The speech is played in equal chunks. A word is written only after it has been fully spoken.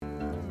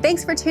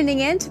Thanks for tuning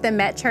in to the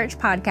Met Church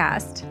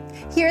podcast.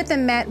 Here at the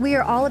Met, we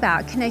are all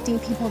about connecting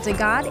people to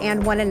God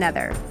and one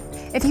another.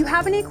 If you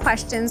have any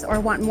questions or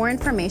want more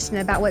information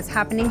about what's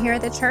happening here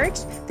at the church,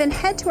 then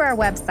head to our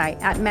website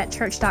at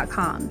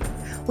metchurch.com.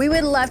 We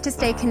would love to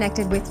stay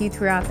connected with you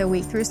throughout the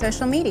week through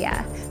social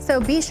media, so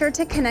be sure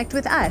to connect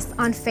with us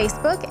on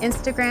Facebook,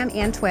 Instagram,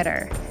 and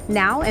Twitter.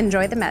 Now,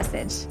 enjoy the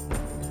message.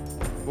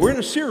 We're in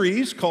a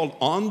series called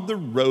On the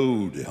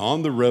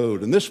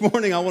Road. And this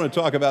morning I want to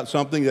talk about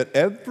something that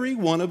every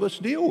one of us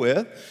deal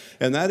with,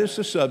 and that is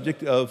the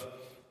subject of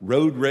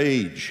road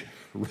rage.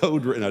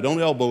 Now,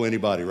 don't elbow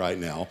anybody right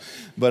now,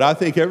 but I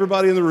think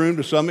everybody in the room,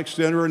 to some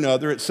extent or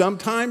another, at some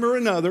time or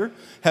another,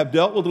 have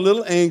dealt with a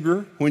little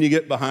anger when you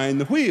get behind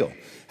the wheel.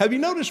 Have you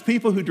noticed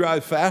people who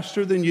drive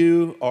faster than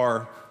you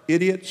are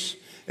idiots,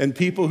 and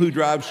people who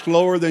drive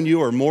slower than you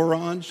are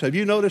morons? Have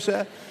you noticed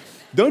that?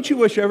 Don't you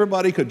wish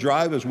everybody could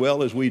drive as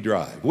well as we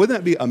drive? Wouldn't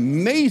that be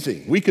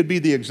amazing? We could be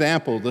the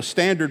example, the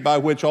standard by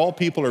which all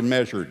people are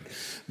measured,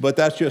 but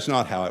that's just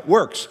not how it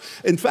works.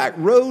 In fact,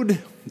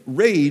 road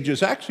rage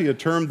is actually a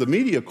term the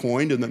media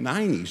coined in the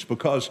 90s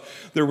because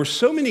there were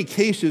so many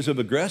cases of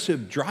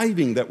aggressive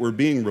driving that were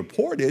being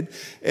reported,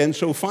 and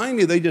so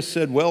finally they just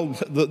said, well,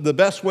 the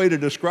best way to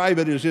describe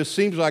it is just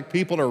seems like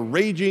people are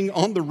raging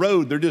on the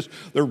road.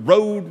 They're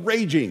road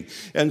raging,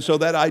 and so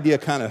that idea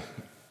kind of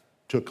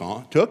took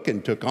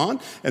on,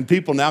 and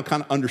people now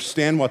kind of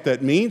understand what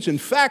that means. In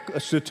fact, a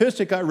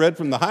statistic I read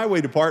from the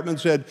highway department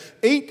said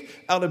 8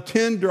 out of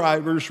 10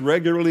 drivers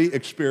regularly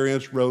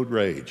experience road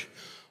rage.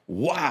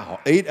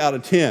 Wow, 8 out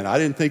of 10. I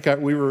didn't think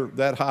we were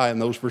that high in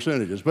those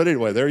percentages, but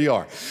anyway, there you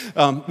are.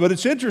 But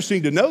it's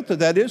interesting to note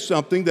that is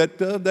something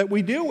that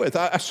we deal with.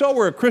 I saw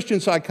where a Christian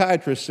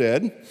psychiatrist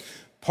said,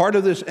 part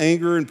of this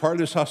anger and part of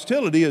this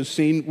hostility is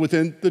seen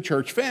within the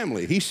church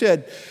family. He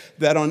said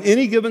that on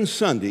any given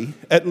Sunday,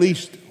 at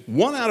least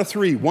 1 out of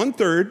 3,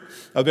 1/3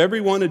 of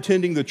everyone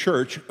attending the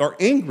church are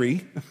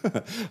angry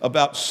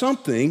about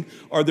something,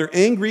 or they're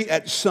angry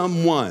at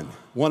someone.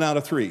 1 out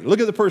of 3.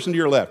 Look at the person to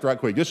your left, right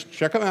quick. Just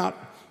check them out.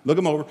 Look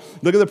them over.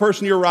 Look at the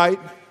person to your right.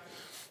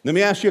 Let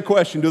me ask you a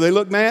question. Do they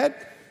look mad?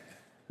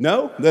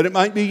 No? Then it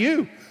might be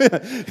you,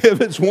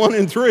 if it's 1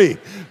 in 3,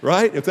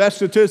 right? If that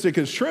statistic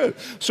is true.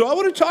 So I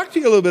want to talk to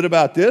you a little bit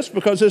about this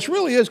because this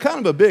really is kind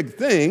of a big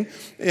thing,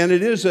 and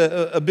it is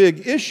a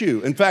big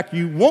issue. In fact,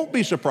 you won't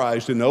be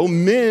surprised to know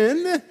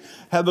men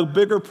have a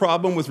bigger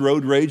problem with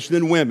road rage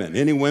than women.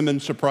 Any women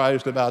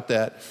surprised about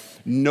that?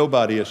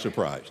 Nobody is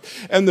surprised.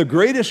 And the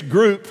greatest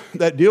group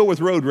that deal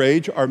with road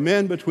rage are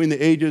men between the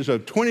ages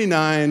of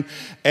 29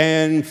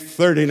 and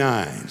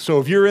 39. So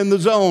if you're in the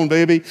zone,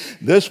 baby,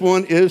 this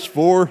one is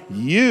for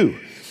you.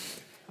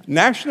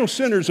 National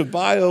Centers of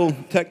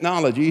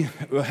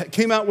Biotechnology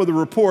came out with a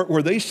report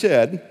where they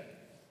said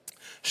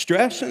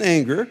stress and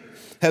anger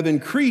have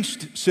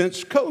increased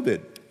since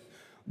COVID.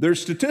 Their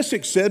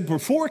statistics said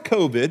before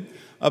COVID,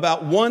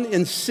 about 1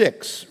 in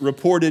 6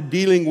 reported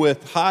dealing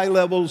with high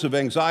levels of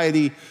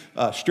anxiety,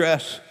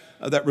 stress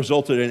that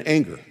resulted in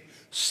anger.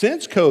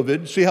 Since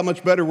COVID, see how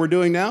much better we're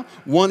doing now?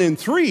 1 in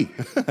 3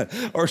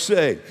 are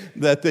saying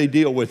that they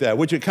deal with that,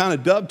 which it kind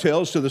of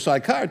dovetails to the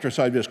psychiatrist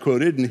I just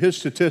quoted and his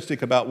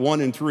statistic about 1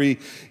 in 3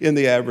 in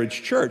the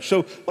average church.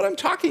 So what I'm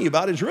talking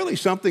about is really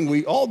something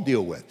we all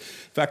deal with.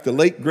 In fact, the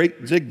late,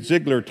 great Zig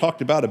Ziglar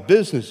talked about a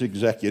business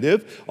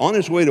executive on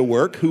his way to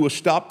work who was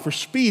stopped for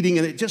speeding,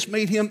 and it just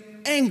made him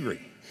angry.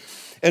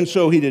 And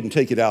so he didn't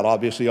take it out,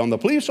 obviously, on the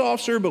police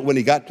officer, but when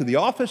he got to the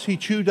office, he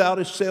chewed out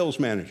his sales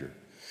manager.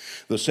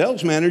 The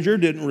sales manager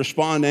didn't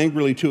respond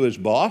angrily to his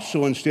boss,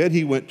 so instead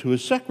he went to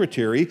his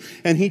secretary,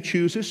 and he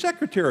chews his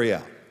secretary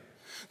out.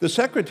 The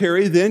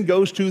secretary then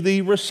goes to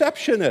the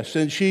receptionist,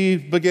 and she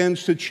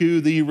begins to chew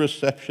the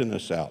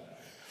receptionist out.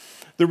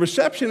 The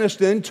receptionist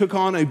then took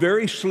on a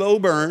very slow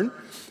burn,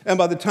 and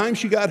by the time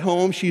she got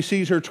home, she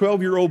sees her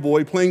 12-year-old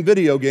boy playing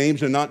video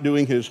games and not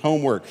doing his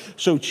homework,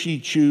 so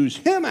she chews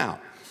him out.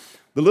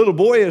 The little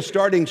boy is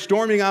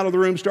storming out of the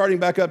room, starting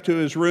back up to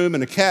his room,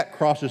 and a cat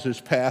crosses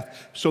his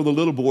path, so the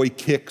little boy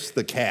kicks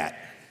the cat.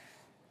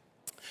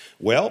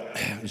 Well,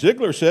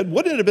 Ziglar said,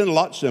 wouldn't it have been a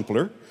lot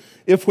simpler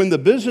if when the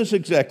business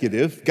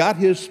executive got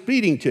his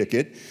speeding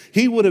ticket,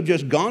 he would have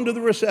just gone to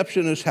the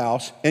receptionist's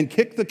house and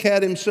kicked the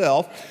cat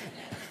himself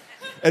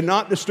and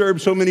not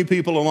disturbed so many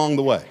people along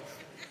the way?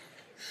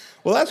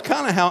 Well, that's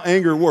kind of how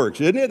anger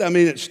works, isn't it? I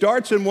mean, it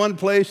starts in one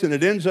place and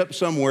it ends up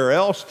somewhere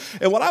else.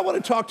 And what I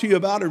want to talk to you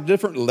about are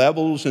different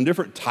levels and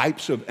different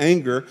types of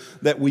anger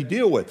that we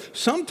deal with.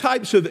 Some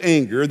types of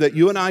anger that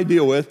you and I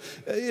deal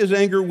with is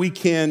anger we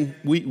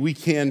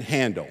can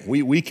handle.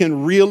 We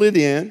can reel it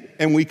in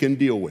and we can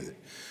deal with it.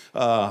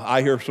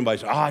 I hear somebody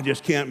say, I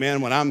just can't, man.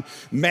 When I'm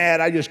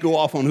mad, I just go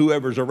off on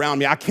whoever's around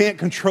me. I can't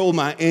control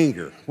my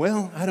anger.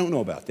 Well, I don't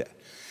know about that.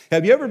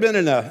 Have you ever been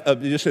in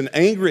just an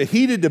angry,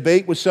 heated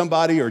debate with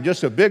somebody or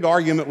just a big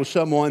argument with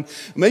someone?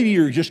 Maybe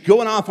you're just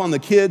going off on the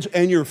kids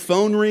and your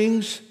phone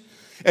rings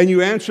and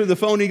you answer the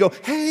phone and you go,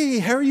 hey,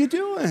 how are you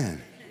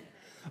doing?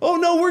 Oh,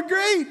 no, we're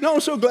great. No,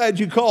 I'm so glad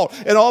you called.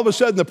 And all of a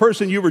sudden the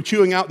person you were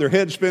chewing out, their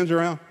head spins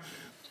around.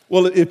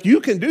 Well, if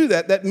you can do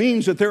that, that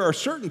means that there are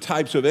certain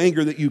types of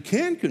anger that you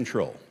can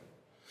control.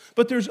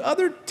 But there's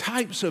other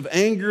types of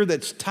anger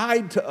that's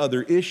tied to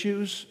other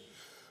issues.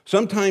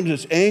 Sometimes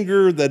it's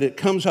anger that it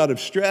comes out of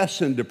stress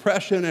and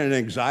depression and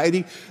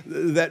anxiety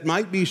that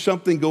might be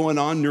something going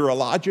on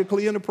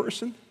neurologically in a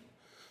person.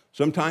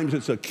 Sometimes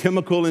it's a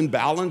chemical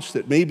imbalance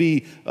that may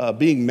be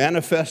being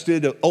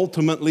manifested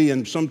ultimately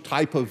in some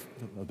type of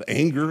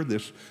anger,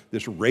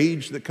 this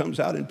rage that comes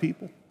out in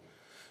people.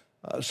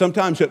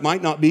 Sometimes it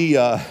might not be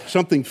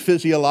something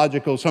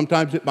physiological.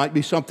 Sometimes it might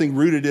be something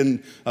rooted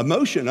in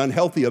emotion,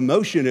 unhealthy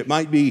emotion. It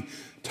might be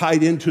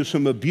tied into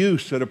some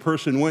abuse that a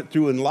person went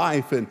through in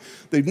life, and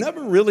they've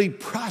never really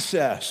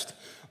processed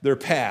their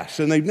past,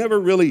 and they've never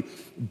really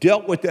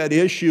dealt with that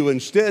issue.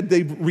 Instead,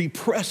 they've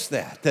repressed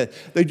that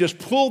they just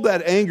pulled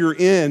that anger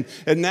in,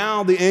 and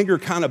now the anger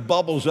kind of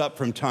bubbles up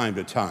from time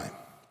to time.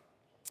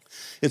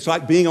 It's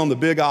like being on the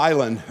Big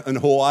Island in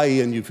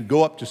Hawaii, and if you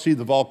go up to see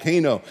the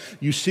volcano,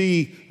 you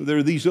see there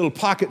are these little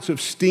pockets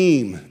of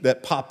steam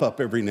that pop up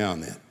every now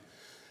and then.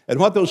 And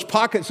what those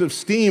pockets of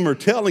steam are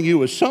telling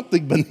you is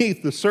something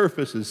beneath the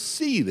surface is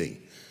seething.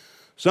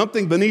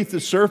 Something beneath the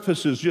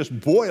surface is just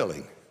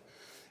boiling.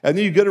 And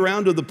then you get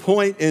around to the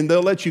point, and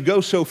they'll let you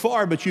go so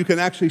far, but you can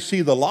actually see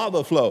the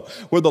lava flow,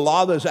 where the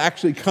lava is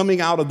actually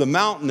coming out of the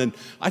mountain. And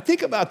I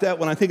think about that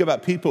when I think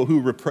about people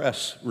who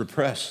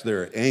repress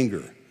their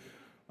anger,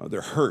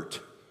 their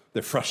hurt,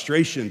 their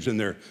frustrations, and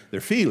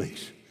their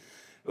feelings.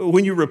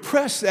 When you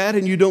repress that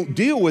and you don't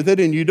deal with it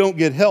and you don't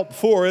get help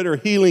for it or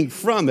healing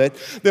from it,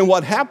 then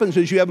what happens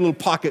is you have little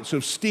pockets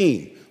of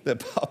steam that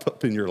pop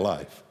up in your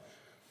life.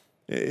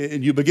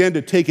 And you begin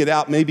to take it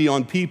out maybe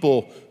on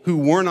people who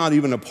were not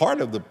even a part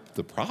of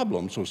the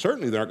problem, so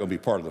certainly they aren't going to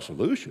be part of the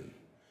solution.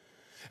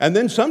 And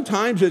then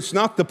sometimes it's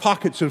not the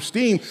pockets of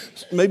steam.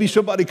 Maybe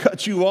somebody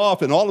cuts you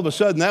off, and all of a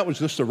sudden that was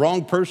just the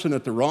wrong person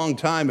at the wrong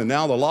time, and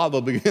now the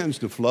lava begins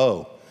to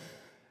flow.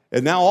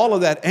 And now all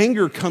of that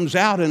anger comes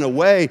out in a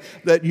way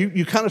that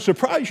you kind of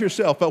surprise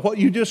yourself by what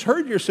you just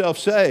heard yourself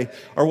say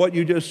or what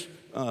you just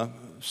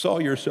saw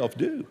yourself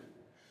do.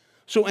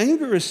 So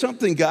anger is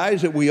something,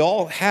 guys, that we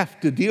all have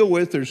to deal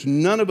with. There's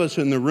none of us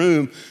in the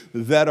room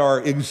that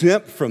are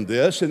exempt from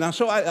this. And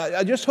so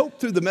I just hope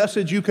through the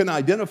message you can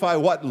identify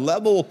what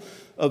level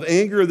of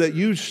anger that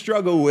you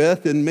struggle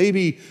with and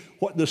maybe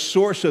what the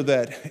source of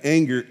that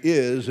anger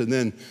is. And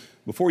then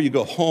before you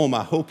go home,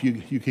 I hope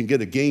you can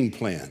get a game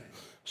plan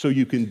so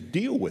you can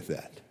deal with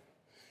that.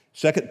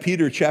 2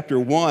 Peter chapter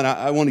 1,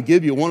 I want to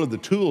give you one of the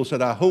tools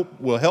that I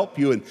hope will help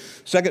you. In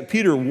 2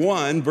 Peter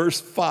 1, verse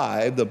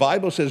 5, the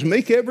Bible says,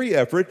 make every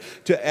effort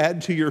to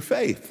add to your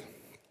faith.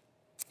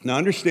 Now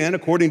understand,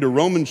 according to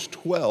Romans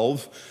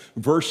 12,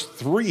 verse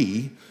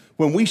 3,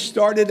 when we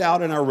started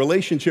out in our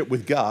relationship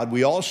with God,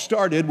 we all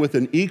started with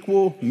an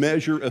equal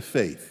measure of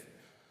faith.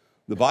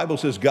 The Bible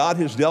says God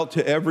has dealt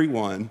to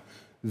everyone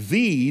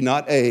the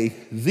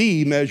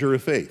measure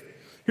of faith.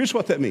 Here's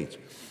what that means.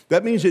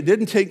 That means it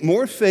didn't take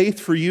more faith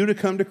for you to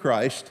come to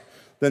Christ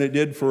than it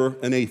did for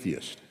an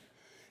atheist.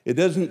 It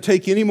doesn't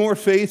take any more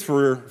faith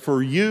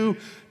for you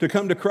to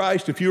come to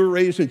Christ if you were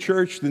raised in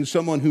church than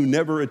someone who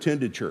never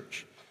attended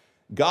church.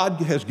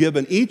 God has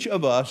given each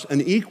of us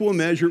an equal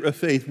measure of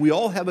faith. We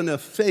all have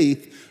enough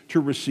faith to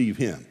receive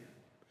Him.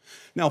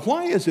 Now,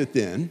 why is it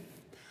then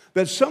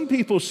that some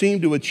people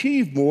seem to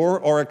achieve more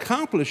or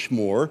accomplish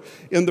more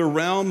in the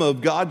realm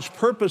of God's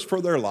purpose for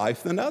their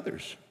life than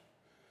others?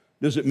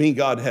 Does it mean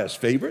God has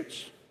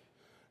favorites?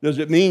 Does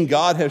it mean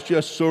God has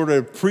just sort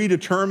of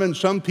predetermined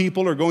some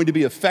people are going to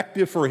be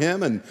effective for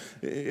Him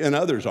and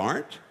others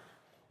aren't?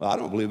 Well, I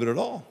don't believe it at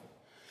all.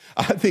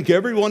 I think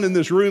everyone in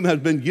this room has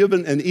been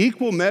given an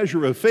equal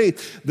measure of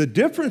faith. The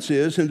difference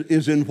is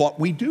in what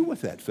we do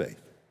with that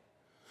faith.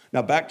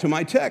 Now, back to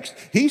my text.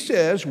 He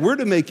says we're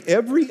to make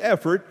every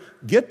effort,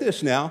 get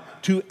this now,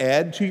 to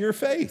add to your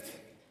faith.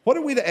 What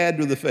are we to add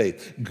to the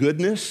faith?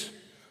 Goodness.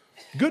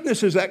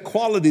 Goodness is that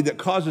quality that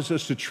causes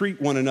us to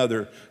treat one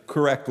another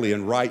correctly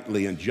and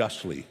rightly and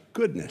justly.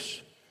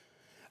 Goodness.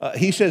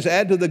 He says,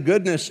 add to the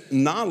goodness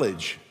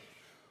knowledge.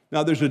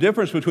 Now, there's a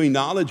difference between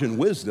knowledge and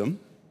wisdom.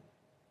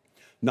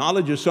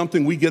 Knowledge is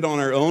something we get on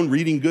our own,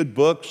 reading good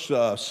books,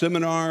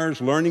 seminars,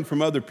 learning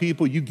from other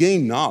people. You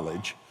gain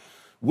knowledge.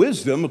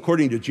 Wisdom,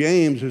 according to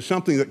James, is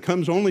something that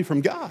comes only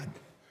from God.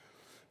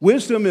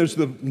 Wisdom is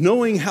the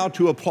knowing how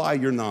to apply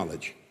your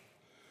knowledge.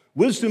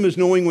 Wisdom is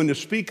knowing when to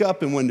speak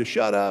up and when to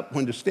shut up,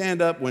 when to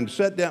stand up, when to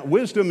sit down.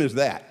 Wisdom is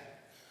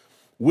that.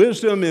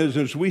 Wisdom is,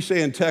 as we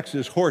say in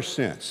Texas, horse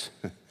sense.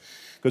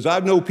 Because I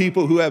know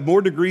people who have more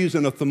degrees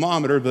than a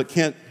thermometer but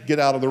can't get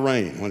out of the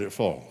rain when it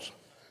falls.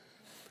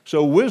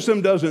 So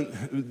wisdom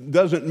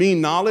doesn't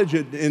mean knowledge,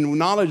 and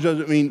knowledge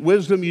doesn't mean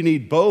wisdom. You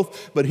need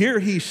both. But here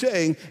he's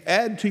saying,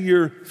 add to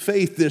your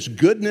faith this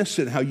goodness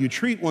and how you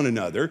treat one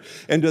another,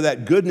 and to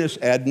that goodness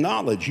add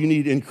knowledge. You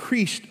need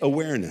increased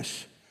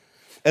awareness.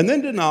 And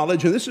then to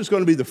knowledge, and this is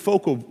going to be the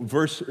focal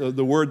verse,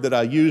 the word that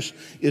I use,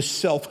 is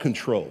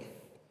self-control.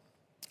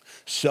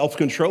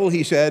 Self-control,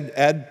 he said,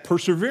 add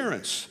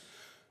perseverance.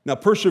 Now,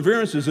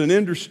 perseverance is an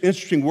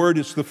interesting word.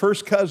 It's the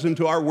first cousin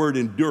to our word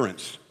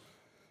endurance.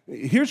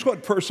 Here's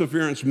what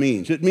perseverance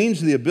means. It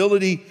means the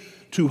ability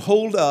to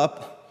hold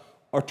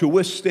up or to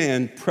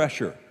withstand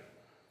pressure,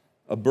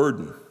 a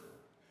burden.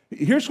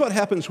 Here's what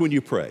happens when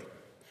you pray.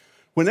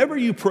 Whenever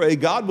you pray,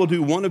 God will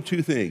do one of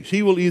two things.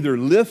 He will either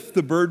lift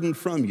the burden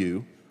from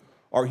you,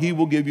 or he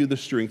will give you the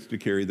strength to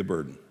carry the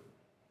burden.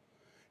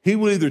 He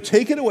will either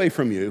take it away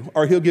from you,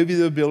 or he'll give you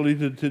the ability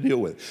to deal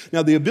with it.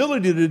 Now, the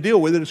ability to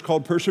deal with it is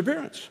called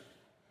perseverance.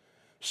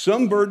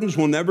 Some burdens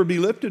will never be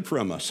lifted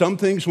from us. Some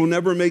things will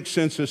never make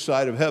sense this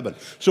side of heaven.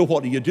 So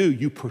what do?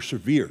 You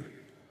persevere.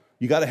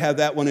 You got to have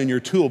that one in your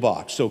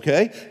toolbox,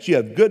 okay? So you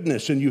have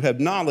goodness, and you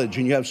have knowledge,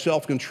 and you have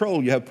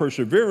self-control, you have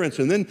perseverance,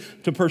 and then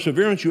to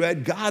perseverance you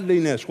add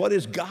godliness. What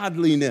is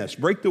godliness?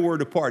 Break the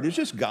word apart. It's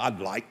just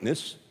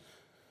godlikeness.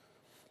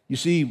 You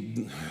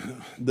see,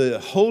 the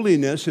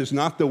holiness is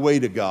not the way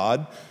to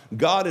God.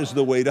 God is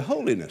the way to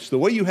holiness. The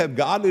way you have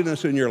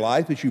godliness in your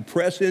life is you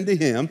press into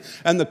him,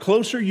 and the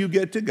closer you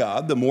get to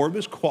God, the more of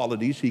his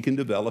qualities he can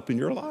develop in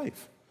your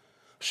life.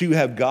 So you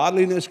have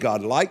godliness,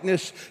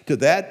 godlikeness. To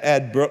that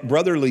add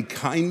brotherly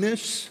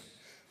kindness.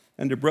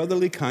 And to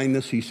brotherly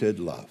kindness, he said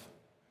love.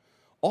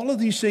 All of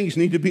these things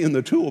need to be in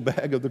the tool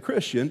bag of the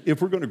Christian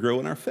if we're going to grow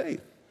in our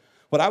faith.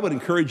 What I would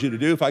encourage you to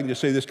do, if I can just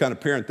say this kind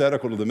of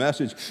parenthetical to the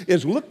message,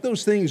 is look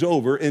those things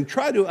over and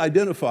try to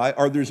identify,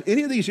 are there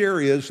any of these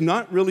areas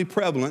not really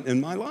prevalent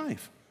in my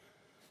life?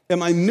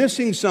 Am I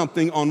missing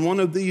something on one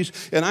of these?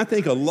 And I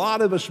think a lot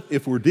of us,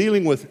 if we're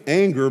dealing with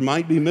anger,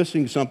 might be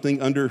missing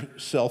something under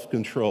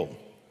self-control.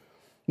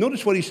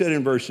 Notice what he said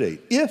in verse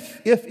 8.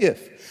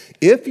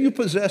 If you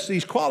possess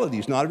these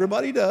qualities, not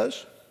everybody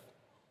does.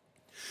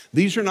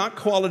 These are not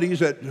qualities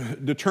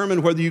that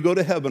determine whether you go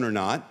to heaven or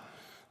not.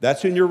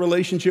 That's in your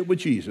relationship with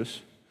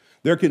Jesus.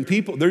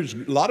 There's a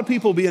lot of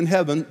people be in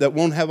heaven that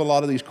won't have a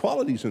lot of these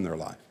qualities in their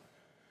life.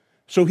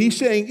 So he's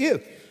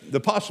saying the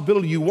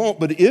possibility you won't,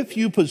 but if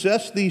you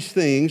possess these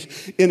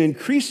things in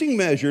increasing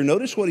measure,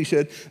 notice what he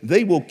said,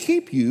 they will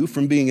keep you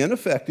from being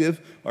ineffective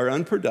or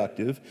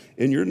unproductive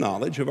in your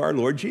knowledge of our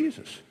Lord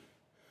Jesus.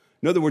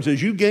 In other words,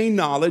 as you gain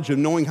knowledge of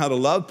knowing how to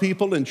love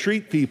people and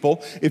treat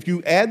people, if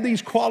you add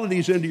these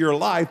qualities into your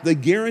life, they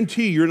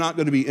guarantee you're not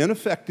going to be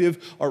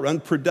ineffective or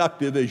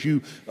unproductive as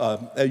you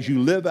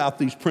live out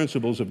these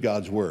principles of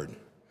God's word.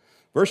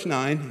 Verse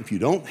 9, if you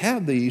don't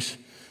have these,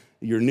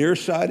 you're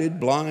nearsighted,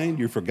 blind,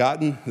 you've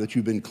forgotten that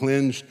you've been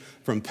cleansed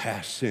from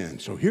past sin.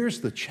 So here's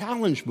the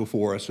challenge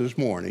before us this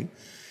morning.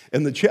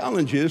 And the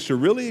challenge is to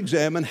really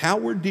examine how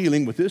we're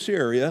dealing with this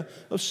area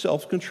of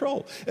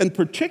self-control. And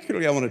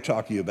particularly, I want to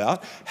talk to you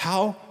about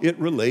how it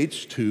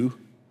relates to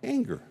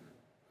anger.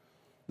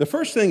 The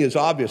first thing is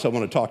obvious I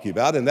want to talk to you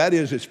about, and that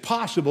is it's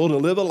possible to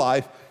live a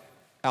life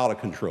out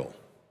of control.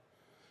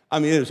 I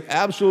mean, it is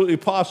absolutely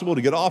possible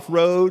to get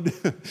off-road,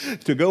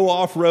 to go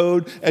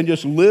off-road, and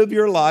just live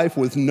your life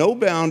with no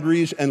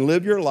boundaries and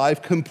live your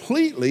life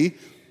completely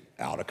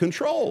out of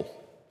control.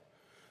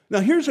 Now,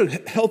 here's a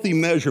healthy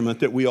measurement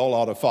that we all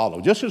ought to follow.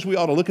 Just as we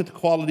ought to look at the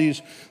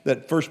qualities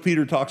that 1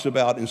 Peter talks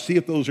about and see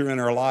if those are in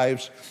our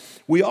lives,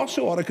 we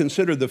also ought to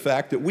consider the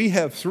fact that we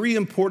have three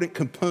important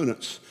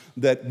components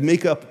that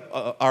make up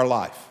our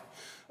life.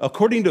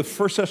 According to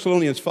 1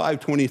 Thessalonians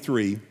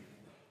 5:23,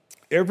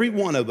 every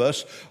one of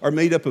us are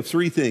made up of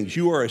three things.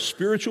 You are a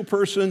spiritual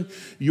person,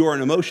 you are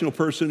an emotional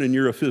person, and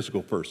you're a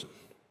physical person.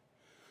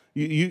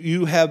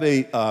 You have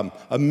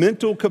a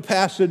mental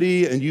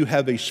capacity, and you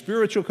have a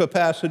spiritual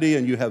capacity,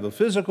 and you have a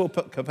physical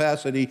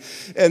capacity.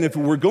 And if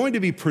we're going to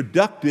be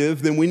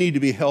productive, then we need to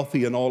be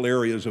healthy in all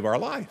areas of our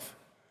life.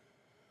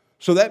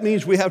 So that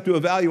means we have to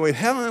evaluate,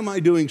 how am I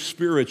doing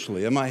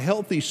spiritually? Am I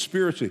healthy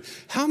spiritually?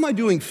 How am I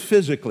doing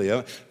physically?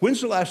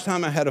 When's the last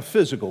time I had a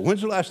physical?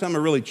 When's the last time I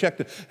really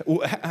checked it?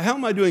 How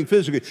am I doing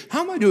physically?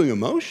 How am I doing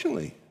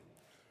emotionally?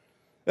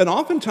 And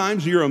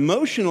oftentimes your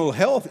emotional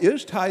health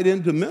is tied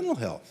into mental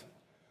health.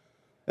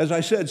 As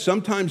I said,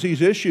 sometimes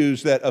these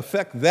issues that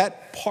affect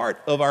that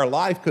part of our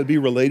life could be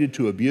related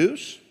to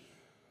abuse.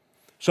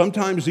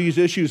 Sometimes these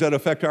issues that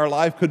affect our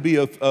life could be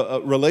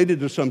related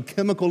to some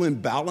chemical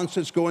imbalance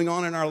that's going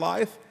on in our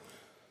life.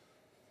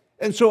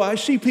 And so I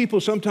see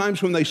people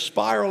sometimes when they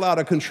spiral out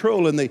of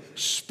control and they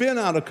spin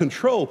out of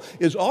control,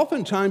 is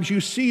oftentimes you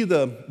see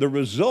the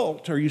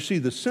result or you see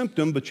the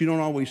symptom, but you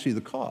don't always see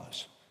the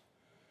cause.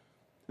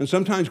 And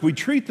sometimes we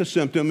treat the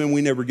symptom and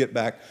we never get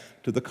back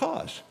to the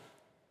cause.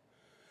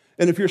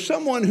 And if you're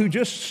someone who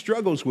just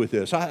struggles with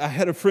this, I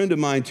had a friend of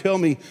mine tell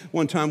me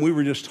one time, we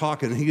were just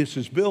talking, and he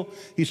says, Bill,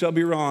 he said, I'll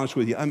be real honest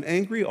with you, I'm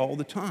angry all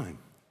the time.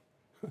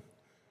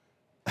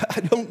 I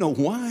don't know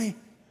why.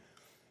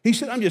 He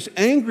said, I'm just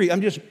angry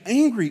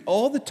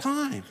all the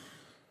time.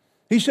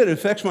 He said, it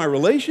affects my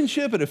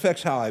relationship, it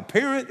affects how I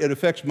parent, it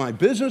affects my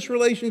business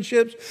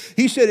relationships.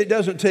 He said, it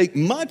doesn't take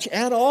much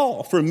at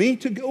all for me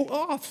to go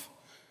off.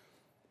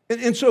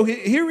 And so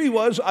here he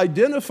was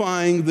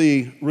identifying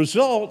the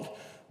result,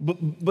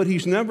 but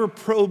he's never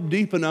probed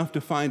deep enough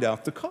to find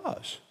out the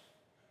cause.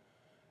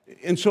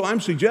 And so I'm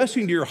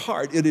suggesting to your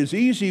heart, it is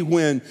easy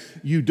when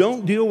you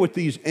don't deal with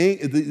these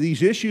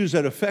issues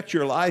that affect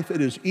your life,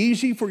 it is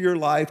easy for your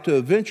life to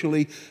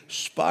eventually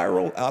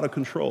spiral out of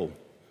control.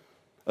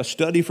 A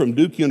study from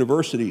Duke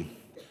University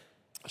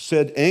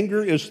said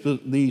anger is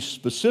the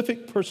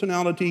specific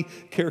personality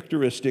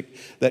characteristic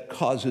that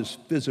causes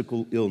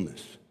physical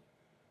illness.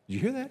 Did you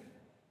hear that?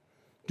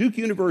 Duke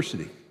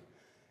University.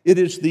 It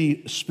is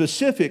the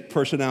specific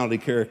personality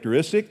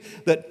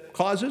characteristic that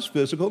causes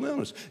physical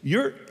illness.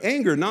 Your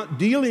anger, not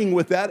dealing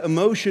with that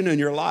emotion in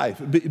your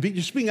life,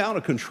 just being out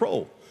of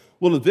control,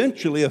 will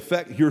eventually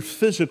affect your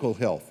physical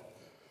health.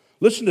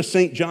 Listen to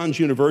St. John's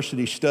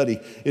University study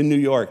in New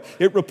York.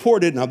 It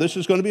reported, now this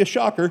is going to be a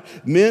shocker,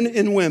 men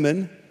and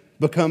women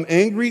become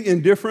angry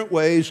in different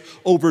ways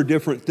over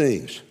different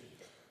things.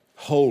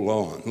 Hold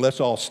on,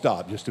 let's all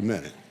stop just a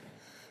minute.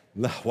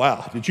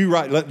 Wow, did you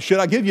write, should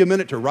I give you a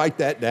minute to write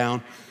that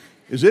down?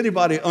 Is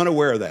anybody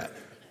unaware of that?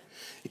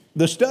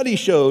 The study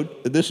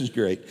showed, this is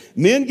great,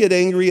 men get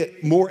angry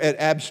more at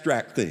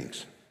abstract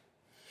things.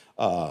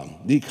 The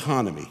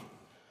economy,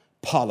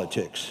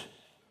 politics,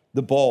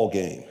 the ball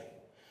game,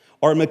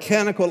 or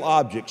mechanical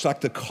objects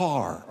like the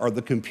car or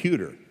the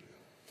computer.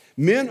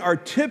 Men are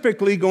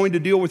typically going to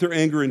deal with their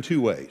anger in two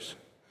ways.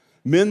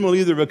 Men will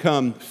either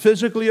become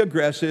physically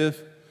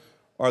aggressive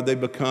or they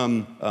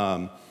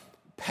become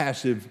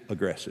passive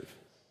aggressive.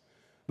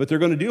 But they're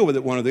going to deal with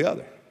it one or the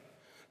other.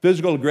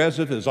 Physical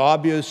aggressive is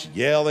obvious,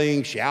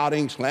 yelling,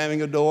 shouting,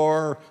 slamming a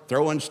door,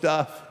 throwing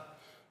stuff,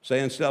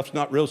 saying stuff's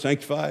not real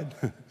sanctified.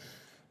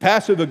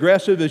 Passive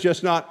aggressive is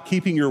just not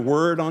keeping your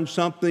word on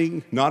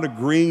something, not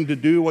agreeing to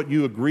do what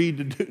you agreed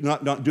to do,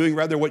 not doing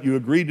rather what you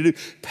agreed to do.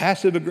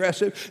 Passive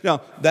aggressive.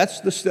 Now, that's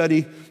the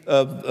study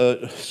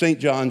of St.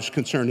 John's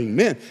concerning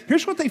men.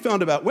 Here's what they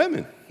found about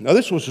women. Now,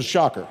 this was a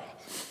shocker.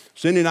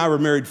 Cindy and I were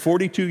married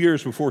 42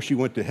 years before she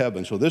went to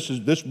heaven, so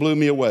this blew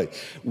me away.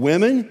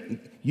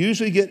 Women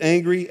usually get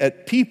angry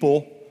at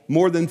people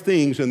more than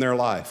things in their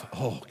life.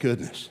 Oh,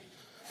 goodness.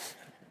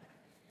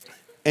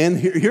 And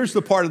here's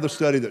the part of the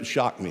study that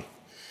shocked me.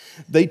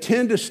 They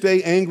tend to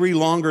stay angry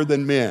longer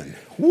than men.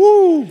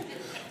 Woo!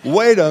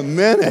 Wait a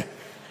minute.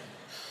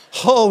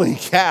 Holy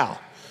cow.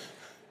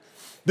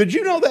 Did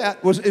you know that?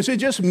 Is it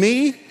just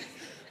me?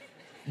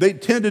 They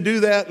tend to do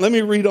that. Let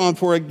me read on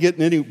before I get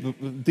any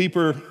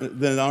deeper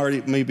than it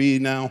already may be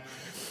now.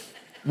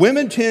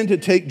 Women tend to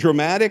take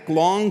dramatic,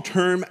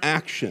 long-term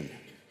action,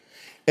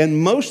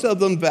 and most of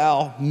them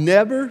vow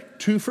never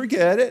to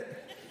forget it,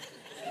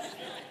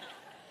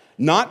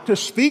 not to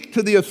speak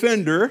to the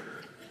offender,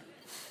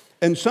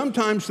 and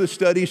sometimes the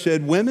study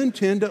said women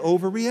tend to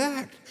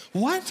overreact.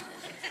 What?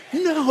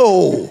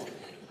 No.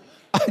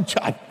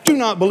 I do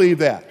not believe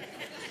that.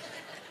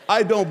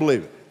 I don't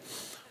believe it.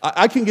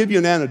 I can give you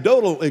an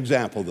anecdotal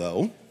example,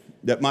 though,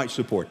 that might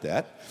support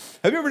that.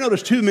 Have you ever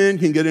noticed two men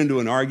can get into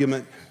an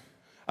argument?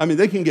 I mean,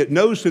 they can get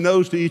nose to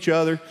nose to each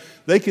other.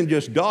 They can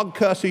just dog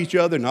cuss each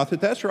other. Not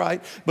that that's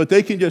right, but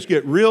they can just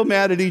get real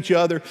mad at each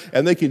other,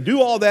 and they can do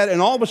all that,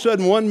 and all of a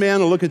sudden one man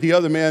will look at the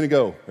other man and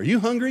go, "Are you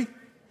hungry?"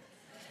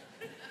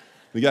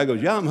 The guy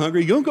goes, "Yeah, I'm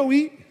hungry. You gonna go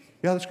eat?"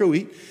 "Yeah, let's go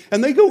eat."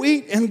 And they go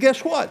eat, and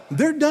guess what?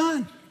 They're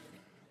done.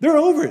 They're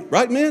over it,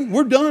 right, man?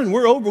 We're done.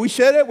 We're over. We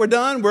said it. We're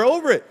done. We're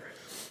over it.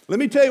 Let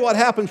me tell you what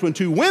happens when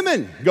two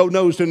women go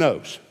nose to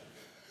nose.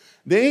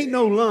 There ain't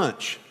no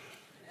lunch.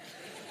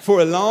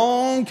 For a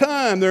long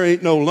time, there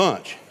ain't no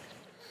lunch.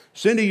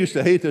 Cindy used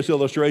to hate this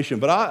illustration,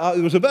 but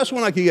it was the best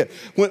one I could get.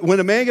 When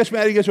a man gets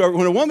mad,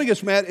 when a woman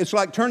gets mad, it's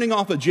like turning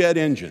off a jet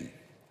engine.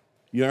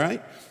 You all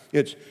right?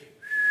 It's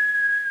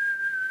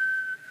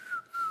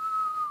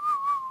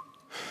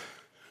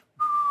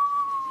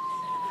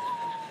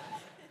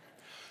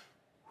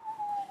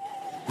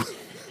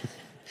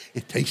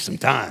it takes some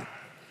time.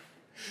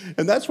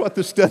 And that's what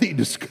the study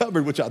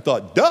discovered, which I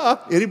thought, duh,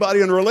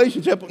 anybody in a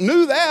relationship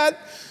knew that.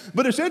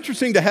 But it's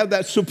interesting to have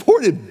that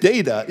supportive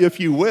data, if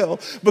you will,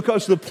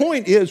 because the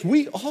point is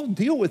we all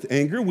deal with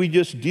anger. We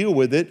just deal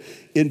with it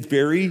in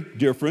very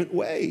different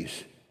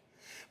ways.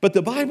 But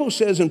the Bible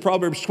says in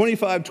Proverbs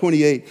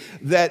 25:28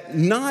 that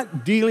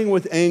not dealing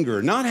with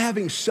anger, not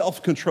having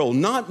self-control,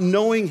 not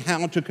knowing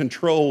how to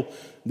control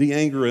the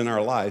anger in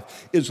our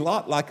life is a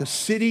lot like a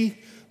city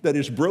that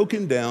is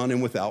broken down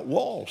and without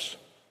walls.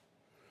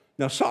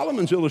 Now,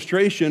 Solomon's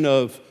illustration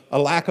of a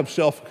lack of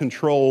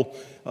self-control,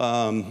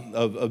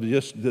 of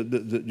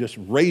just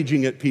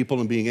raging at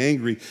people and being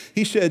angry,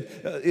 he said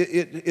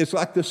it's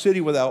like the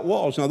city without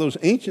walls. Now, those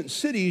ancient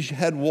cities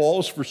had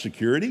walls for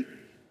security.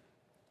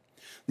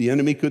 The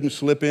enemy couldn't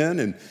slip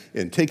in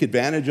and take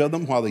advantage of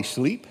them while they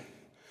sleep.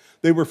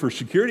 They were for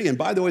security, and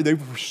by the way, they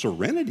were for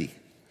serenity.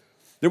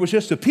 There was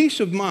just a peace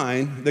of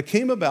mind that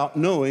came about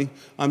knowing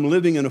I'm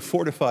living in a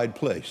fortified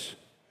place.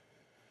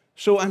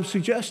 So I'm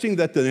suggesting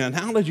that the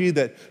analogy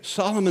that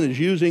Solomon is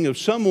using of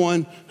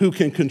someone who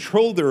can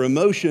control their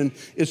emotion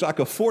is like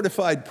a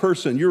fortified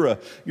person. You're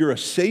a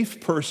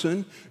safe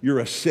person, you're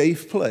a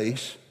safe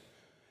place,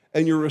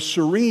 and you're a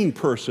serene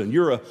person.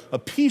 You're a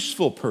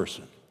peaceful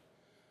person.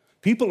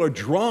 People are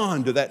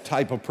drawn to that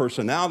type of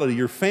personality.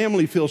 Your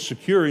family feels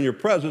secure in your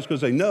presence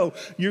because they know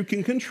you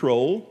can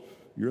control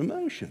your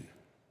emotion.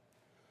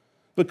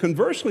 But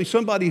conversely,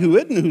 somebody who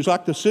isn't, who's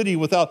like the city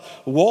without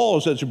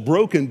walls that's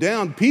broken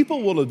down,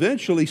 people will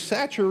eventually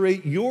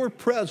saturate your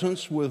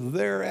presence with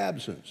their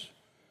absence.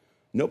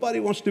 Nobody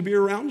wants to be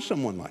around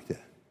someone like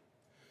that.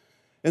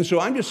 And so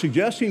I'm just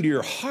suggesting to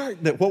your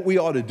heart that what we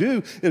ought to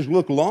do is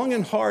look long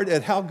and hard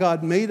at how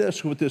God made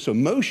us with this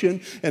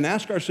emotion and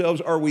ask ourselves,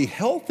 are we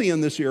healthy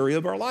in this area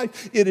of our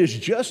life? It is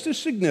just as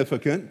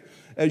significant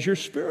as your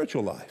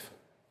spiritual life.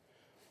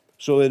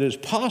 So it is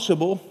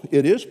possible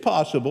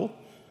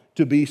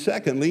to be,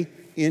 secondly,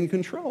 in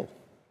control.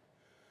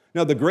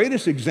 Now, the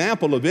greatest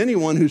example of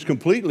anyone who's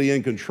completely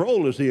in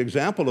control is the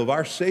example of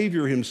our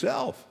Savior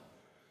himself.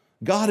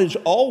 God is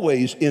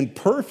always in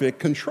perfect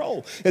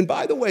control. And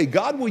by the way,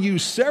 God will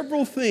use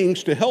several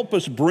things to help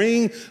us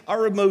bring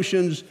our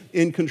emotions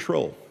in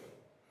control.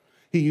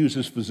 He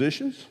uses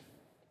physicians.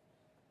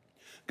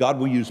 God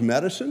will use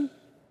medicine.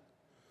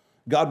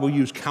 God will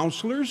use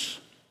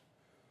counselors.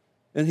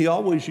 And he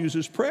always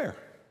uses prayer.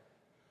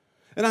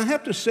 And I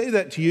have to say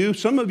that to you.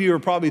 Some of you are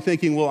probably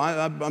thinking, well,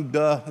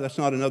 that's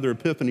not another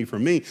epiphany for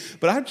me.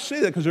 But I have to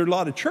say that because there are a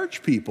lot of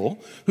church people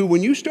who,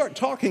 when you start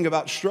talking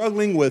about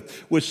struggling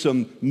with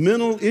some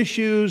mental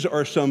issues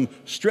or some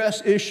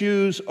stress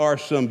issues or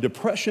some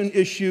depression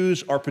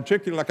issues, or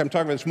particularly, like I'm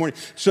talking about this morning,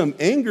 some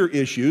anger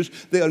issues,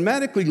 they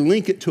automatically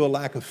link it to a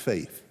lack of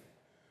faith.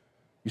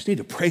 You just need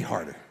to pray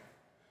harder.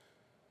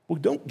 Well,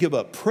 don't give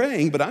up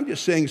praying, but I'm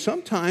just saying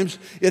sometimes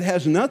it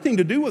has nothing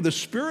to do with the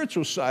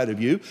spiritual side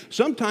of you.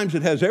 Sometimes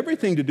it has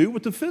everything to do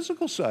with the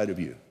physical side of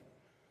you.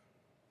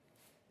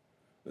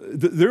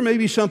 There may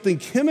be something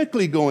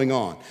chemically going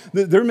on.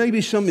 There may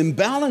be some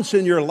imbalance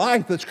in your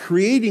life that's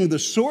creating the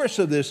source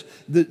of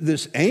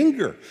this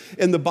anger.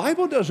 And the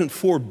Bible doesn't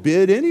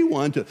forbid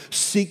anyone to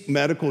seek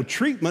medical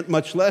treatment,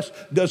 much less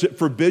does it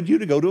forbid you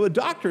to go to a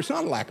doctor. It's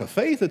not a lack of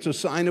faith, it's a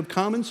sign of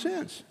common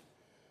sense.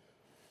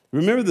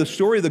 Remember the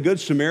story of the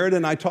Good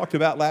Samaritan I talked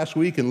about last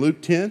week in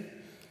Luke 10?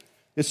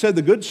 It said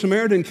the Good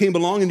Samaritan came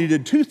along and he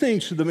did two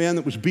things to the man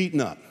that was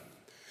beaten up.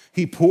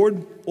 He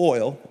poured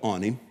oil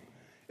on him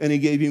and he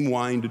gave him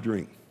wine to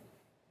drink.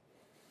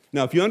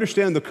 Now, if you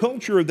understand the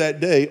culture of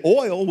that day,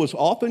 oil was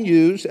often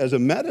used as a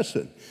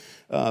medicine.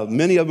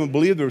 Many of them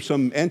believed there were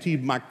some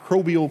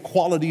antimicrobial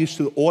qualities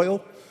to the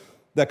oil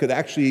that could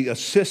actually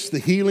assist the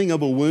healing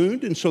of a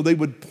wound, and so they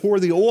would pour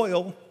the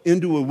oil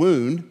into a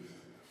wound.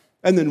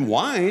 And then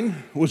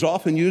wine was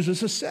often used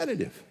as a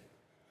sedative,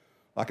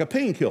 like a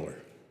painkiller.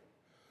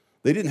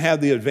 They didn't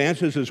have the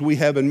advances as we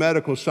have in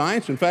medical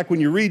science. In fact, when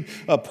you read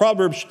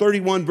Proverbs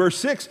 31, verse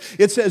 6,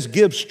 it says,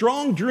 give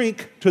strong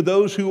drink to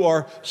those who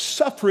are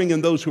suffering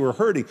and those who are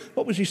hurting.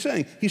 What was he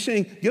saying? He's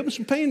saying, give them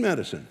some pain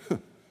medicine.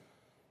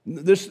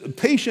 This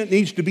patient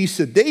needs to be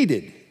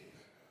sedated.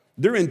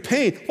 They're in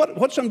pain.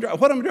 What am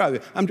I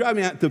driving? I'm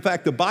driving at the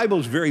fact the Bible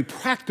is very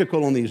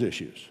practical on these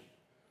issues.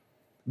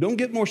 Don't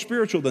get more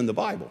spiritual than the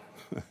Bible.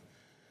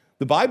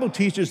 The Bible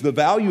teaches the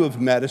value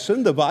of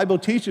medicine. The Bible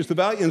teaches the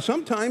value, and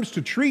sometimes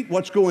to treat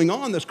what's going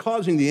on that's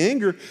causing the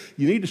anger,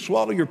 you need to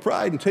swallow your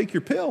pride and take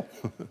your pill.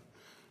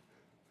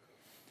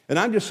 And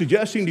I'm just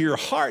suggesting to your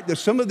heart that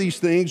some of these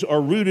things are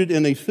rooted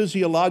in a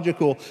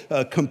physiological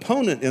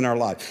component in our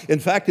life. In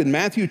fact, in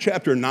Matthew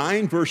chapter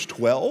 9, verse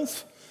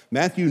 12,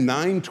 Matthew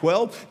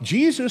 9:12,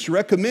 Jesus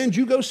recommends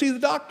you go see the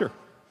doctor.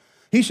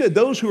 He said,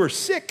 those who are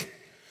sick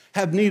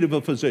have need of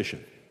a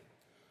physician.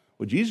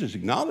 Well, Jesus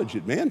acknowledged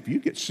it, man. If you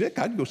get sick,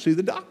 I'd go see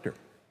the doctor.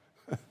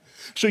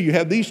 So you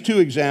have these two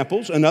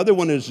examples. Another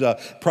one is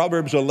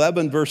Proverbs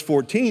 11, verse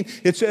 14.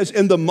 It says,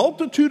 in the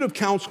multitude of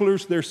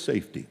counselors, there's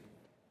safety.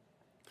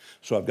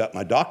 So I've got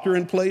my doctor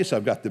in place.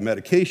 I've got the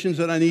medications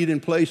that I need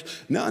in place.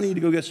 Now I need to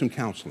go get some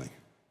counseling.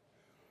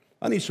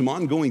 I need some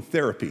ongoing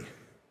therapy.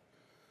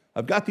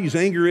 I've got these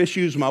anger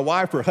issues. My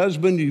wife or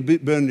husband,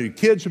 your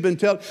kids have been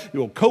telling,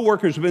 your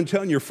coworkers have been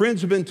telling, your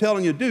friends have been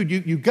telling you, dude,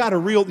 you've got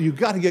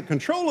to get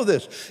control of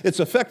this.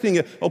 It's affecting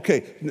you.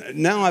 Okay,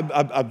 now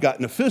I've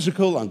gotten a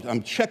physical.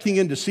 I'm checking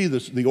in to see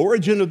the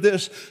origin of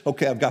this.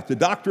 Okay, I've got the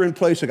doctor in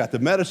place. I got the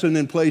medicine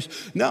in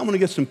place. Now I'm going to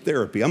get some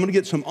therapy. I'm going to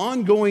get some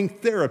ongoing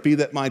therapy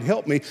that might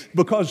help me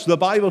because the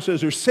Bible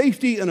says there's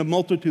safety in a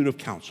multitude of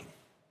counsel.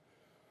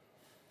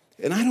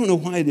 And I don't know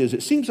why it is.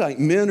 It seems like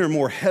men are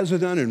more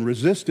hesitant and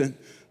resistant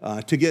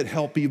to get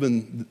help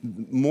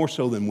even more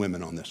so than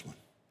women on this one.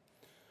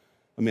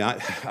 I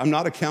mean, I'm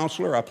not a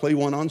counselor. I play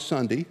one on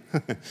Sunday.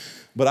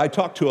 But I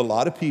talk to a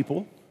lot of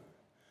people,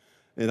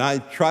 and I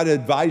try to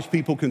advise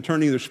people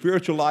concerning their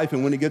spiritual life,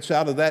 and when it gets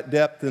out of that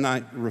depth, then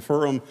I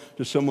refer them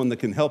to someone that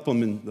can help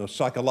them in the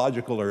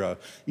psychological or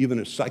even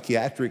a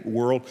psychiatric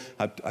world.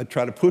 I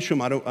try to push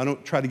them. I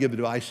don't try to give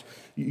advice.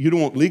 You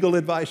don't want legal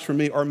advice from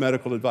me or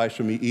medical advice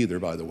from me either,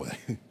 by the way.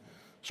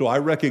 So I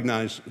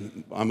recognize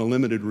I'm a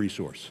limited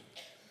resource.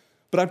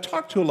 But I've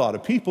talked to a lot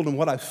of people, and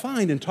what I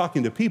find in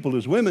talking to people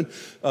is women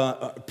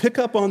pick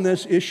up on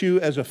this issue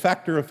as a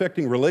factor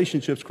affecting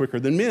relationships quicker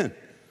than men.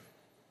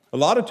 A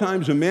lot of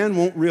times a man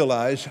won't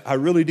realize, I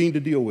really need to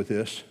deal with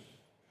this.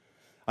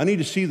 I need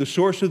to see the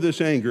source of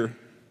this anger,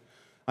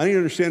 I need to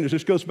understand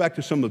this goes back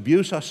to some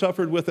abuse I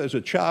suffered with as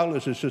a child.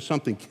 Is this just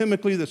something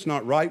chemically that's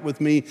not right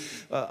with me?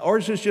 Or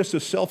is this just a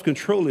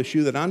self-control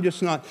issue that I'm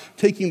just not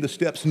taking the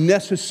steps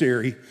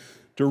necessary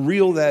to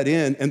reel that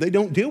in? And they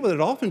don't deal with it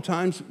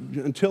oftentimes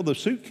until the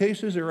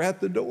suitcases are at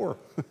the door.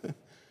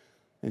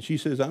 And she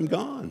says, I'm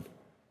gone.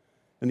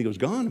 And he goes,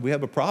 gone? We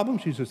have a problem?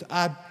 She says,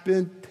 I've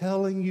been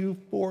telling you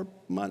for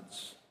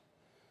months.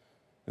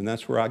 And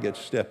that's where I get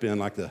to step in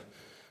like the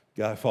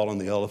guy following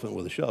the elephant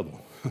with a shovel.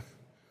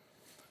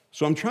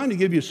 So I'm trying to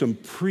give you some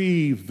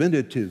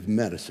preventative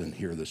medicine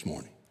here this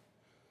morning.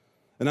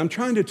 And I'm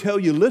trying to tell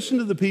you, listen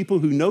to the people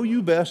who know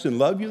you best and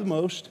love you the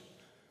most.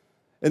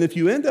 And if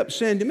you end up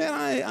saying, man,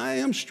 I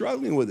am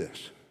struggling with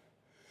this.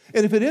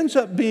 And if it ends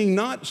up being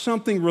not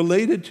something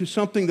related to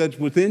something that's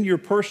within your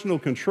personal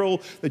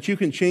control, that you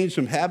can change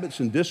some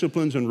habits and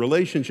disciplines and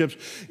relationships,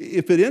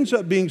 if it ends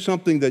up being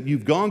something that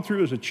you've gone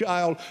through as a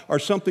child or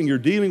something you're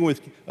dealing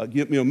with,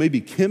 maybe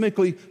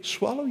chemically,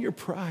 swallow your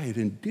pride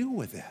and deal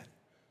with that.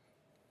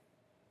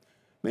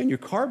 Man, your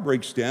car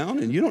breaks down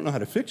and you don't know how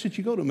to fix it.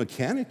 You go to a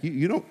mechanic.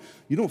 You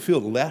don't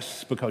feel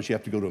less because you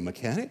have to go to a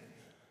mechanic.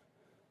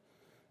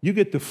 You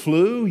get the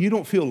flu. You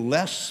don't feel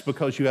less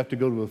because you have to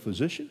go to a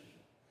physician.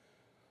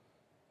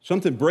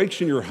 Something breaks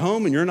in your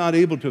home and you're not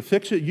able to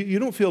fix it. You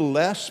don't feel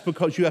less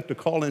because you have to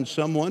call in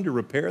someone to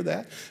repair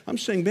that. I'm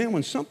saying, man,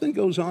 when something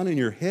goes on in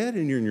your head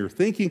and in your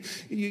thinking,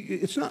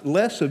 it's not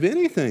less of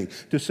anything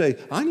to say,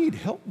 I need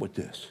help with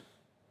this.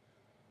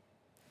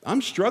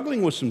 I'm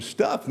struggling with some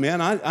stuff, man.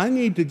 I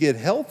need to get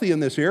healthy in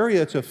this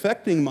area. It's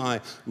affecting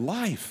my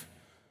life.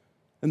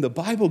 And the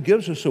Bible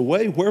gives us a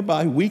way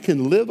whereby we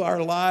can live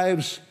our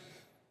lives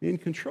in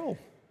control.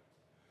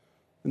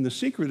 And the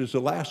secret is the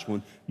last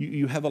one.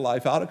 You have a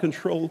life out of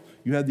control.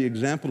 You have the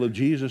example of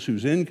Jesus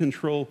who's in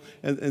control.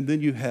 And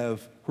then you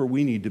have where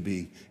we need to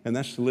be. And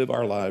that's to live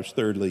our lives,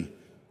 thirdly,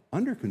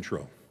 under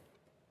control.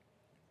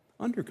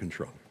 Under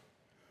control.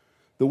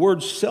 The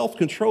word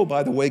self-control,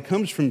 by the way,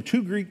 comes from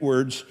two Greek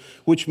words,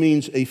 which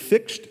means a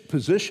fixed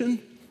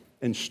position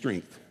and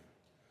strength.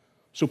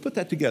 So put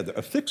that together,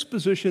 a fixed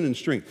position and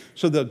strength.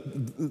 So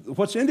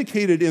what's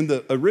indicated in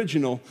the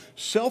original,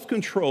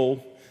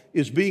 self-control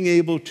is being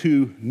able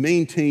to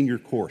maintain your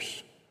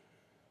course,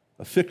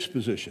 a fixed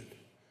position.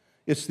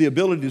 It's the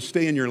ability to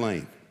stay in your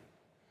lane.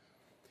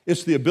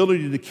 It's the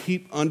ability to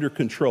keep under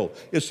control.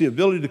 It's the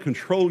ability to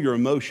control your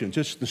emotions.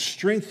 It's the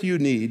strength you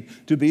need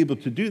to be able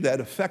to do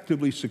that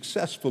effectively,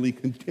 successfully,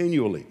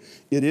 continually.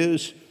 It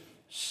is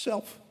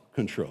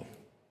self-control.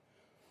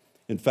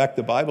 In fact,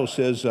 the Bible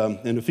says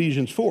in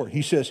Ephesians 4,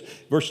 he says,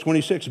 verse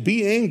 26,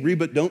 be angry,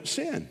 but don't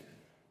sin.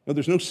 Now,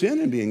 there's no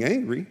sin in being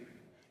angry.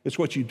 It's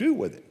what you do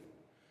with it.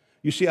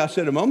 You see, I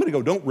said a moment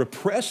ago, don't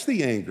repress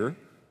the anger.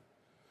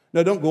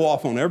 Now, don't go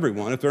off on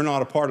everyone. If they're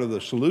not a part of the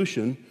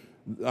solution,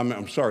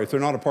 if they're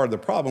not a part of the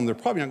problem, they're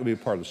probably not going to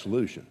be a part of the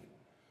solution.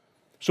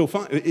 So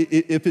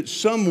if it's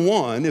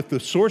someone, if the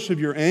source of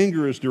your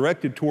anger is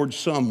directed towards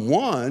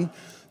someone,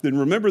 then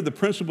remember the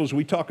principles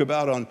we talk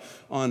about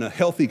on a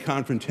healthy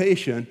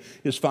confrontation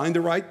is find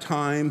the right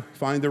time,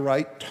 find the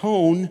right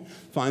tone,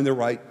 find the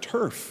right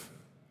turf,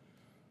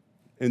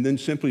 and then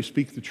simply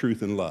speak the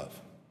truth in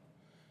love.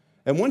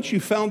 And once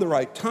you've found the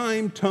right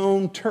time,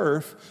 tone,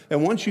 turf,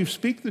 and once you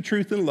speak the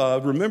truth in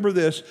love, remember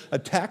this,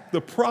 attack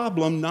the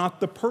problem, not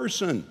the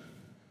person.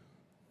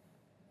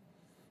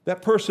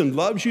 That person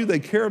loves you, they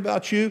care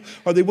about you,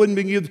 or they wouldn't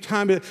give you the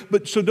time.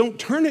 But so don't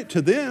turn it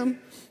to them.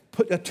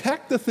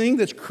 Attack the thing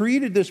that's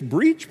created this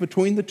breach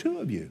between the two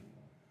of you.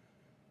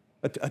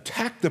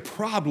 Attack the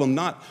problem,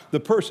 not the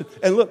person.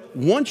 And look,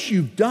 once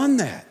you've done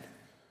that,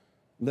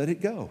 let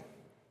it go.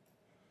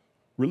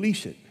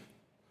 Release it.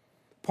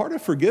 Part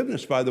of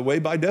forgiveness, by the way,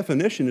 by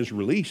definition, is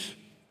release.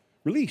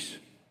 Release.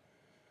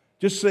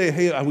 Just say,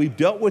 hey, we've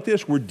dealt with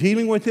this, we're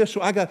dealing with this,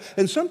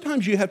 and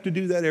sometimes you have to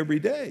do that every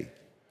day.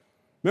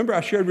 Remember,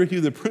 I shared with you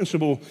the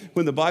principle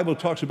when the Bible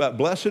talks about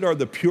blessed are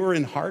the pure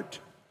in heart,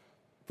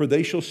 for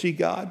they shall see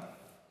God.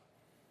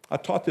 I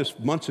taught this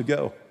months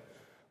ago.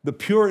 The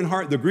pure in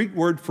heart, the Greek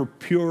word for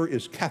pure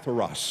is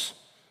katharos.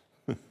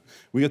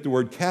 We get the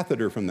word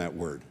catheter from that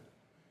word.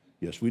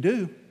 Yes, we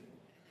do.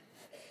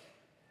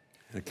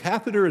 And a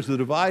catheter is the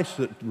device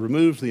that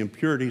removes the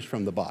impurities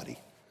from the body.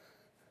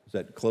 Is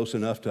that close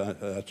enough to,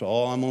 that's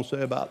all I'm going to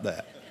say about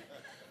that.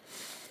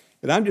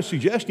 And I'm just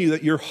suggesting to you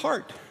that your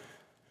heart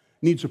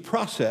needs a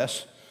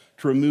process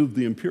to remove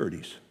the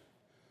impurities.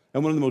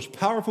 And one of the most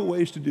powerful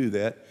ways to do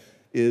that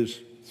is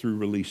through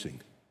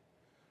releasing.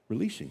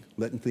 Releasing,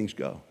 letting things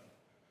go.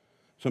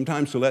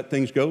 Sometimes to let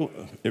things go,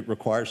 it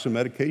requires some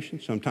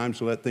medication. Sometimes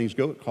to let things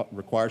go, it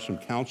requires some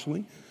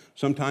counseling.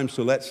 Sometimes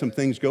to let some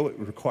things go, it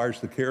requires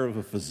the care of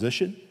a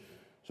physician,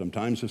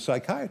 sometimes a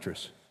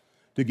psychiatrist,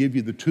 to give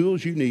you the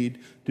tools you need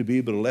to be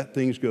able to let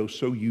things go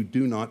so you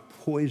do not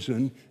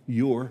poison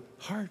your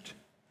heart.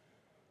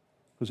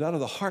 Because out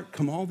of the heart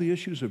come all the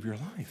issues of your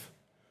life.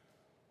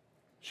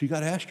 So you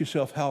got to ask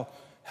yourself, how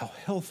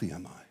healthy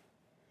am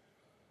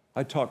I?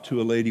 I talked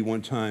to a lady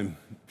one time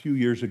a few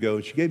years ago,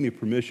 and she gave me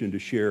permission to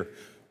share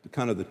the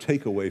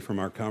takeaway from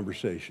our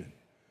conversation.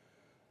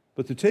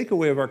 But the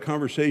takeaway of our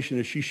conversation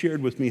is she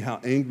shared with me how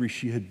angry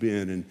she had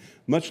been. And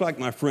much like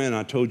my friend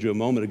I told you a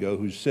moment ago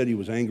who said he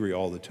was angry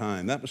all the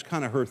time, that was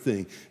kind of her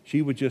thing.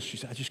 She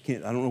said, I just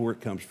can't, I don't know where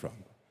it comes from.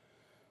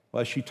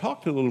 Well, as she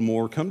talked a little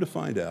more, come to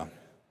find out,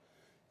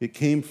 it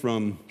came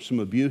from some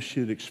abuse she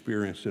had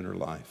experienced in her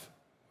life.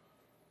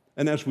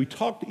 And as we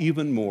talked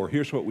even more,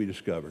 here's what we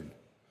discovered.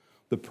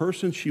 The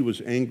person she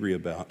was angry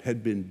about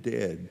had been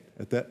dead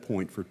at that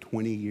point for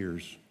 20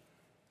 years.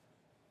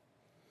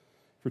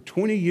 For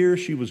 20 years,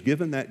 she was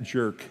given that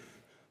jerk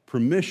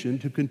permission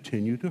to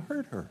continue to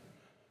hurt her.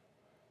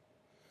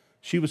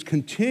 She was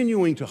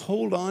continuing to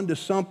hold on to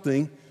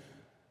something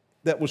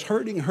that was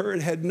hurting her.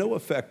 It had no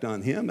effect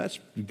on him.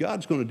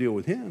 God's going to deal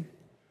with him.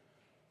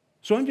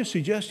 So I'm just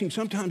suggesting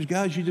sometimes,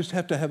 guys, you just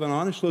have to have an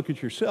honest look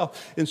at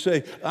yourself and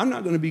say, I'm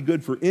not going to be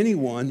good for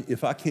anyone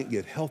if I can't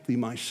get healthy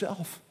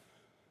myself.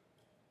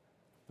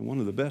 And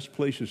one of the best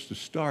places to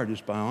start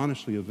is by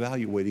honestly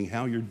evaluating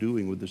how you're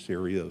doing with this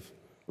area of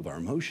our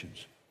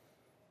emotions,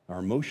 our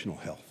emotional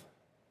health.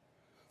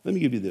 Let me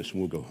give you this and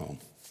we'll go home.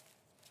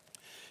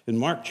 In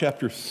Mark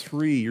chapter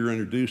 3, you're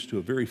introduced to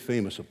a very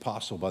famous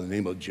apostle by the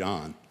name of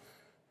John.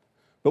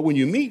 But when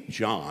you meet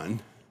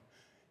John,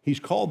 he's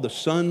called the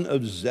son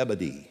of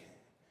Zebedee.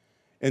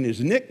 And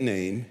his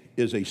nickname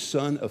is a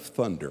son of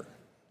thunder.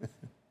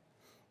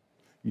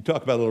 You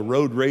talk about a little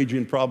road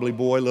raging, probably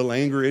boy, little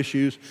anger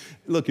issues.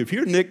 Look, if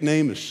your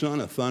nickname is son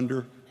of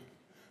thunder,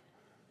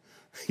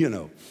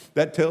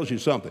 that tells you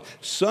something.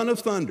 Son of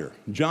thunder.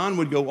 John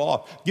would go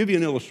off. Give you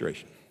an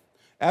illustration.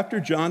 After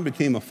John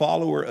became a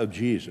follower of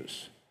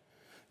Jesus,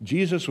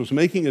 Jesus was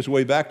making his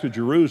way back to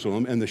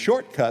Jerusalem, and the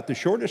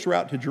shortest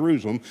route to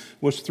Jerusalem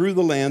was through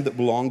the land that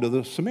belonged to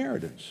the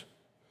Samaritans.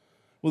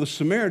 Well, the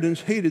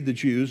Samaritans hated the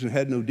Jews and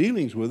had no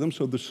dealings with them,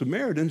 so the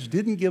Samaritans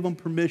didn't give them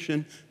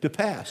permission to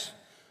pass,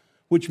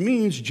 which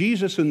means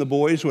Jesus and the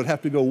boys would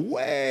have to go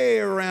way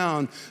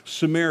around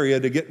Samaria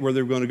to get where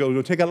they were going to go. It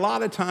would take a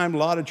lot of time, a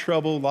lot of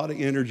trouble, a lot of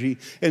energy.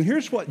 And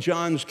here's what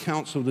John's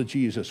counsel to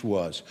Jesus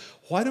was.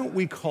 Why don't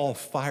we call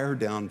fire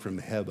down from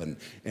heaven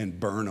and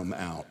burn them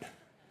out?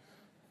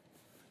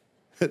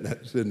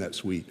 Isn't that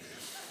sweet?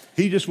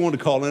 He just wanted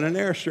to call in an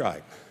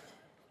airstrike.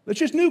 Let's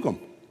just nuke them.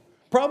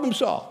 Problem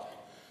solved.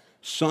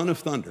 Son of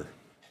thunder.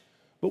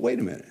 But wait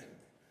a minute.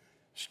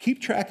 Just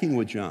keep tracking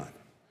with John.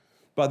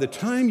 By the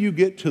time you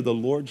get to the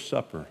Lord's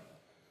Supper,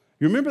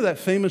 you remember that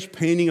famous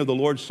painting of the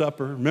Lord's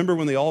Supper? Remember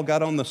when they all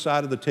got on the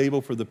side of the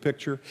table for the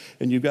picture?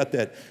 And you've got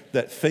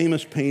that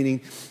famous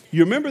painting.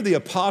 You remember the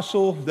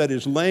apostle that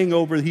is laying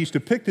over, he's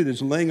depicted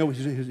as laying over,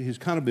 he's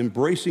kind of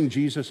embracing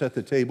Jesus at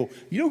the table.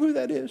 You know who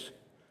that is?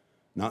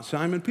 Not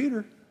Simon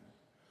Peter.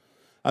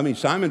 I mean,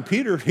 Simon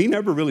Peter, he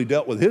never really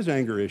dealt with his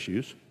anger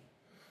issues.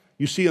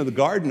 You see in the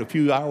garden a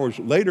few hours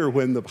later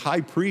when the high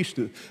priest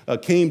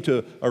came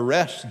to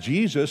arrest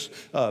Jesus,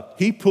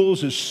 he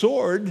pulls his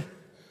sword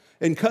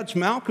and cuts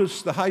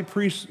Malchus, the high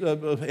priest,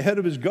 head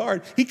of his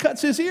guard. He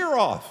cuts his ear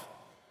off.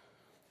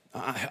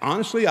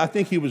 Honestly, I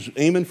think he was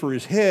aiming for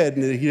his head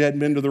and he hadn't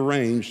been to the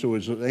range, so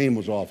his aim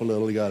was off a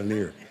little. He got an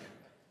ear.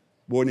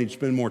 Boy needs to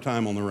spend more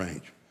time on the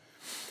range.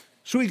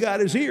 So he got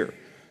his ear.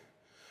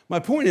 My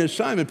point is,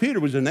 Simon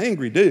Peter was an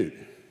angry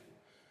dude.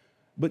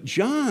 But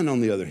John, on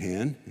the other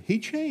hand, he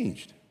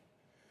changed.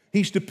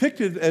 He's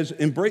depicted as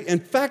embrace. In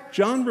fact,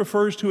 John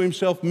refers to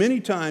himself many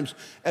times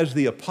as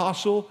the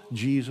apostle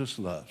Jesus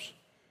loves.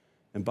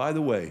 And by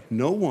the way,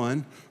 no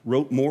one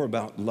wrote more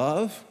about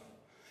love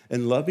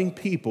and loving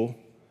people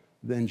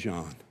than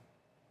John.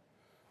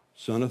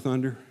 Son of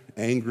thunder,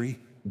 angry,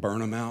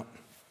 burn them out.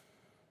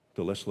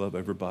 So let's love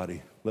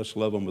everybody. Let's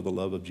love them with the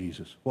love of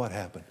Jesus. What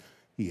happened?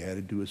 He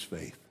added to his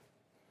faith.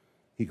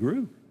 He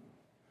grew.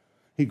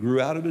 He grew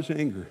out of his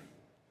anger.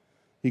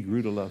 He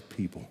grew to love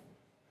people.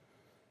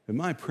 And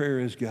my prayer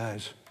is,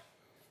 guys,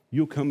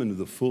 you'll come into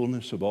the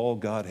fullness of all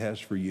God has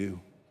for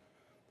you,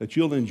 that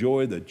you'll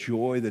enjoy the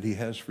joy that he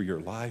has for your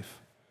life.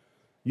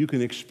 You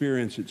can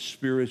experience it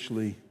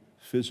spiritually,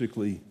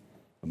 physically,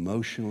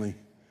 emotionally,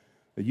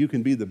 that you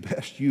can be the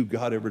best you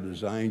God ever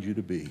designed you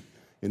to be.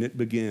 And it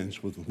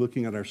begins with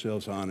looking at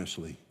ourselves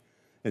honestly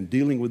and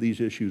dealing with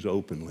these issues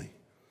openly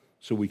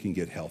so we can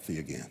get healthy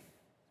again.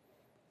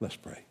 Let's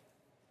pray.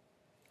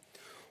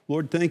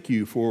 Lord, thank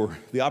you for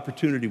the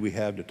opportunity we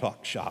have to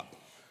talk shop.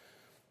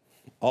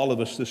 All of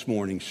us this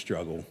morning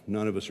struggle.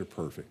 None of us are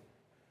perfect.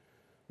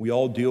 We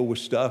all deal with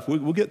stuff.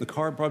 We'll get in the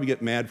car and probably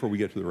get mad before we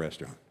get to the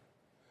restaurant.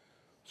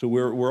 So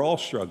we're all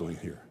struggling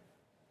here.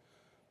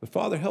 But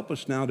Father, help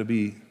us now to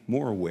be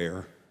more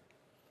aware.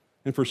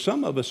 And for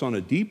some of us on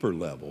a deeper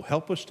level,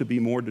 help us to be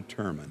more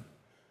determined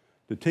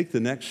to take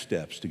the next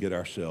steps to get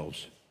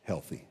ourselves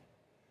healthy.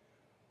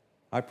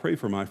 I pray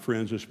for my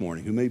friends this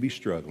morning who may be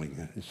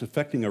struggling. It's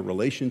affecting a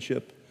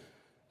relationship.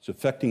 It's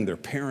affecting their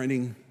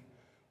parenting.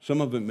 Some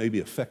of it may be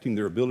affecting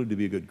their ability to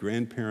be a good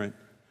grandparent.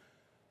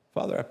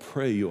 Father, I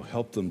pray you'll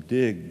help them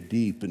dig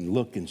deep and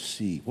look and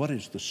see, what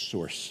is the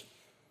source?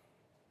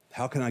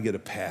 How can I get a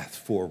path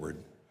forward?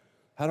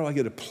 How do I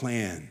get a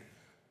plan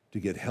to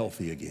get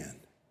healthy again?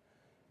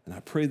 And I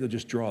pray they'll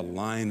just draw a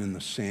line in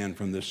the sand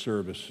from this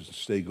service and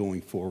stay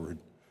going forward.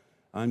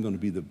 I'm going to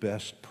be the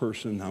best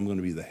person. I'm going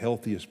to be the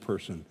healthiest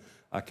person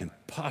I can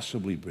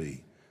possibly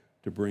be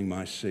to bring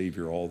my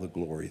Savior all the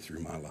glory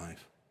through my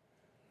life.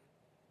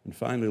 And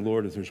finally,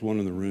 Lord, if there's one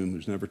in the room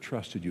who's never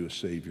trusted you as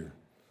Savior,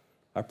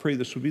 I pray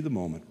this will be the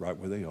moment right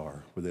where they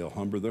are, where they'll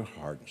humble their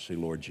heart and say,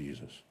 Lord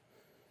Jesus,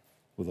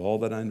 with all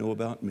that I know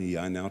about me,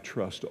 I now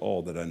trust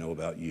all that I know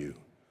about you.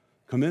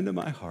 Come into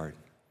my heart,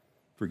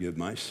 forgive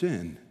my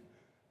sin,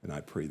 and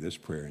I pray this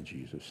prayer in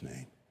Jesus'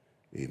 name.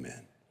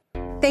 Amen.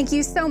 Thank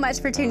you so much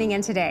for tuning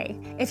in today.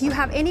 If you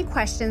have any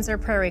questions or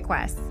prayer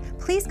requests,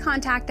 please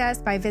contact us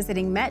by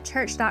visiting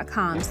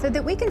metchurch.com so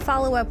that we can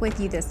follow up with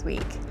you this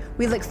week.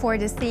 We look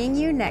forward to seeing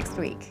you next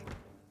week.